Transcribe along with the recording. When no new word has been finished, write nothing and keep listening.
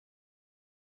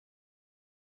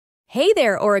Hey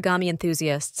there, origami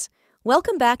enthusiasts!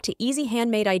 Welcome back to Easy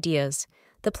Handmade Ideas,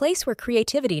 the place where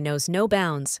creativity knows no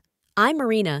bounds. I'm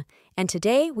Marina, and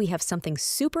today we have something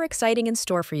super exciting in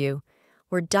store for you.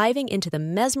 We're diving into the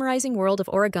mesmerizing world of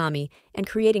origami and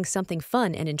creating something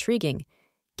fun and intriguing.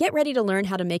 Get ready to learn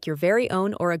how to make your very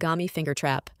own origami finger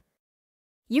trap.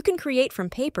 You can create from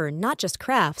paper not just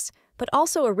crafts, but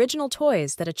also original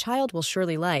toys that a child will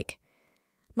surely like.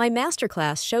 My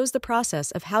masterclass shows the process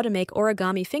of how to make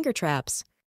origami finger traps.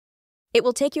 It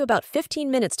will take you about 15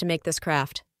 minutes to make this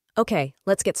craft. Okay,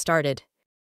 let's get started.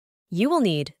 You will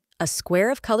need a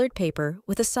square of colored paper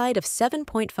with a side of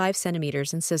 7.5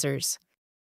 centimeters and scissors.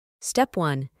 Step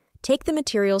 1. Take the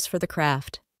materials for the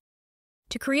craft.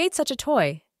 To create such a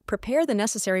toy, prepare the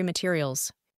necessary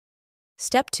materials.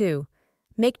 Step 2.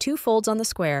 Make 2 folds on the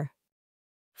square.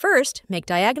 First, make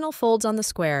diagonal folds on the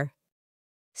square.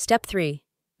 Step 3.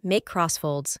 Make cross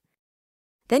folds.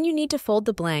 Then you need to fold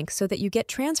the blank so that you get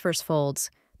transverse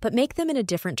folds, but make them in a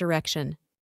different direction.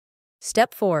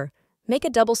 Step 4. Make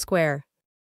a double square.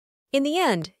 In the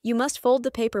end, you must fold the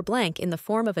paper blank in the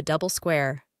form of a double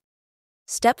square.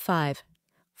 Step 5.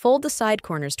 Fold the side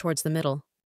corners towards the middle.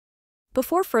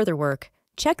 Before further work,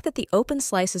 check that the open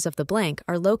slices of the blank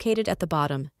are located at the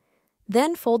bottom.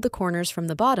 Then fold the corners from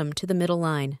the bottom to the middle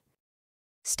line.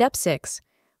 Step 6.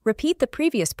 Repeat the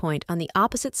previous point on the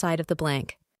opposite side of the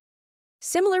blank.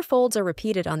 Similar folds are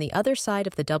repeated on the other side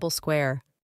of the double square.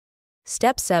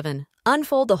 Step 7.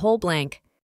 Unfold the whole blank.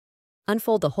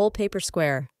 Unfold the whole paper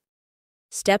square.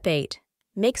 Step 8.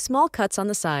 Make small cuts on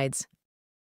the sides.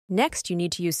 Next, you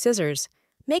need to use scissors.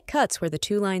 Make cuts where the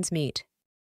 2 lines meet.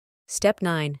 Step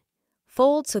 9.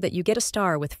 Fold so that you get a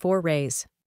star with 4 rays.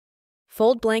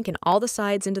 Fold blank in all the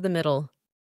sides into the middle.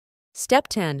 Step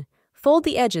 10. Fold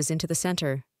the edges into the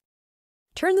center.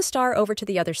 Turn the star over to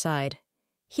the other side.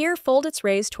 Here, fold its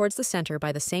rays towards the center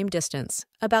by the same distance,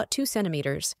 about 2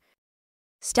 centimeters.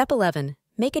 Step 11.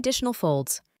 Make additional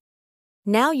folds.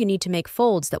 Now you need to make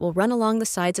folds that will run along the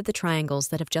sides of the triangles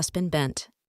that have just been bent.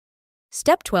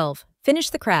 Step 12. Finish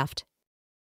the craft.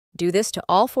 Do this to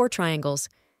all 4 triangles.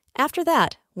 After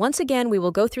that, once again we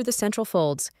will go through the central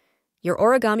folds. Your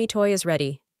origami toy is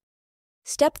ready.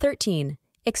 Step 13.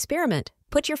 Experiment.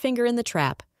 Put your finger in the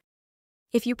trap.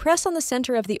 If you press on the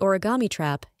center of the origami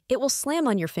trap, it will slam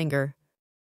on your finger.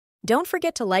 Don't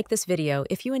forget to like this video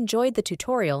if you enjoyed the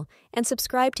tutorial and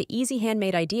subscribe to Easy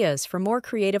Handmade Ideas for more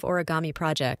creative origami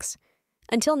projects.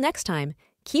 Until next time,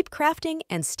 keep crafting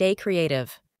and stay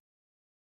creative.